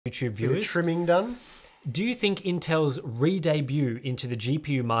YouTube Bit of viewers. trimming done. Do you think Intel's re-debut into the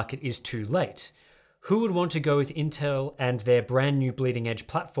GPU market is too late? Who would want to go with Intel and their brand new bleeding edge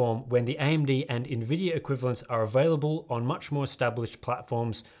platform when the AMD and Nvidia equivalents are available on much more established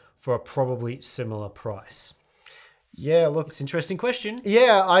platforms for a probably similar price? Yeah, look, It's an interesting question.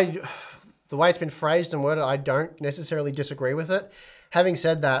 yeah, the way it's been phrased and worded, I don't necessarily disagree with it. Having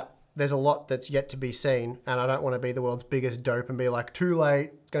said that, there's a lot that's yet to be seen, and I don't want to be the world's biggest dope and be like, too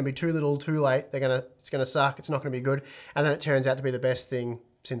late, it's going to be too little, too late, it's going to suck, it's not going to be good, and then it turns out to be the best thing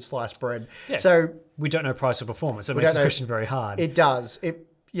since sliced bread. Yeah. So We don't know price or performance, so it makes the question very hard. it does.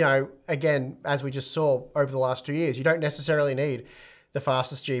 Again, as we just saw over the last 2 years, you don't necessarily need the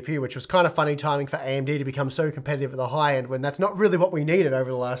fastest GPU, which was kind of funny timing for AMD to become so competitive at the high end when that's not really what we needed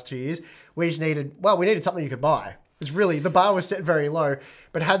over the last 2 years. We just needed something you could buy. It's really, the bar was set very low,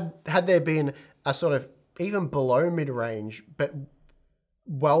 but had there been a sort of even below mid-range, but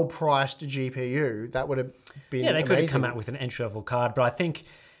well-priced GPU, that would have been Yeah, they could have amazing. come out with an entry-level card, but I think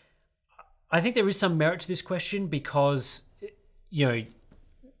there is some merit to this question because,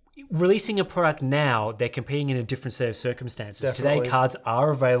 releasing a product now, they're competing in a different set of circumstances. Definitely. Today, cards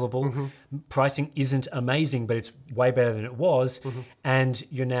are available. Pricing isn't amazing, but it's way better than it was. And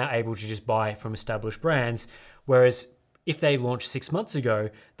you're now able to just buy from established brands. Whereas if they launched 6 months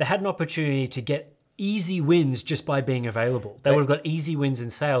ago, they had an opportunity to get easy wins just by being available. They would have got easy wins in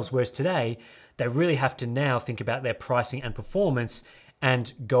sales. Whereas today, they really have to now think about their pricing and performance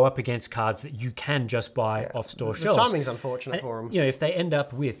and go up against cards that you can just buy off store shelves. The timing's unfortunate for them. If they end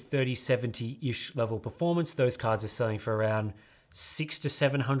up with 3070-ish level performance, those cards are selling for around $600 to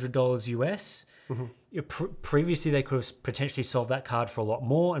 $700 US. Previously, they could have potentially sold that card for a lot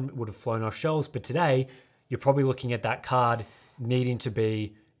more and would have flown off shelves. But today, you're probably looking at that card needing to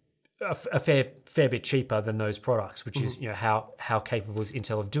be a fair bit cheaper than those products, which is how capable is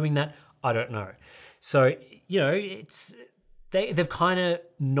Intel of doing that? I don't know. So they've kind of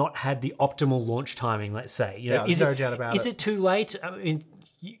not had the optimal launch timing, let's say. There's no doubt about it. Is it too late? I mean,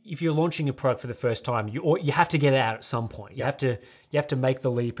 if you're launching a product for the first time, you have to get it out at some point. You have to make the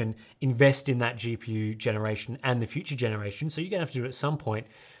leap and invest in that GPU generation and the future generation. So you're going to have to do it at some point,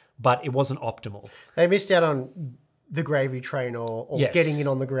 but it wasn't optimal. They missed out on the gravy train or Yes. getting in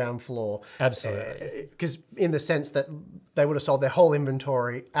on the ground floor. Absolutely. Because in the sense that they would have sold their whole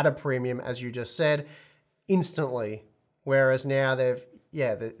inventory at a premium, as you just said, instantly. Whereas now the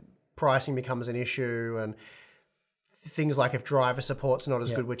pricing becomes an issue, and things like if driver support's not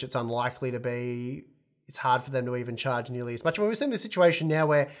as good, which it's unlikely to be, it's hard for them to even charge nearly as much. We're seeing this situation now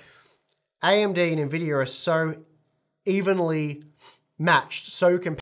where AMD and Nvidia are so evenly matched, so competitive.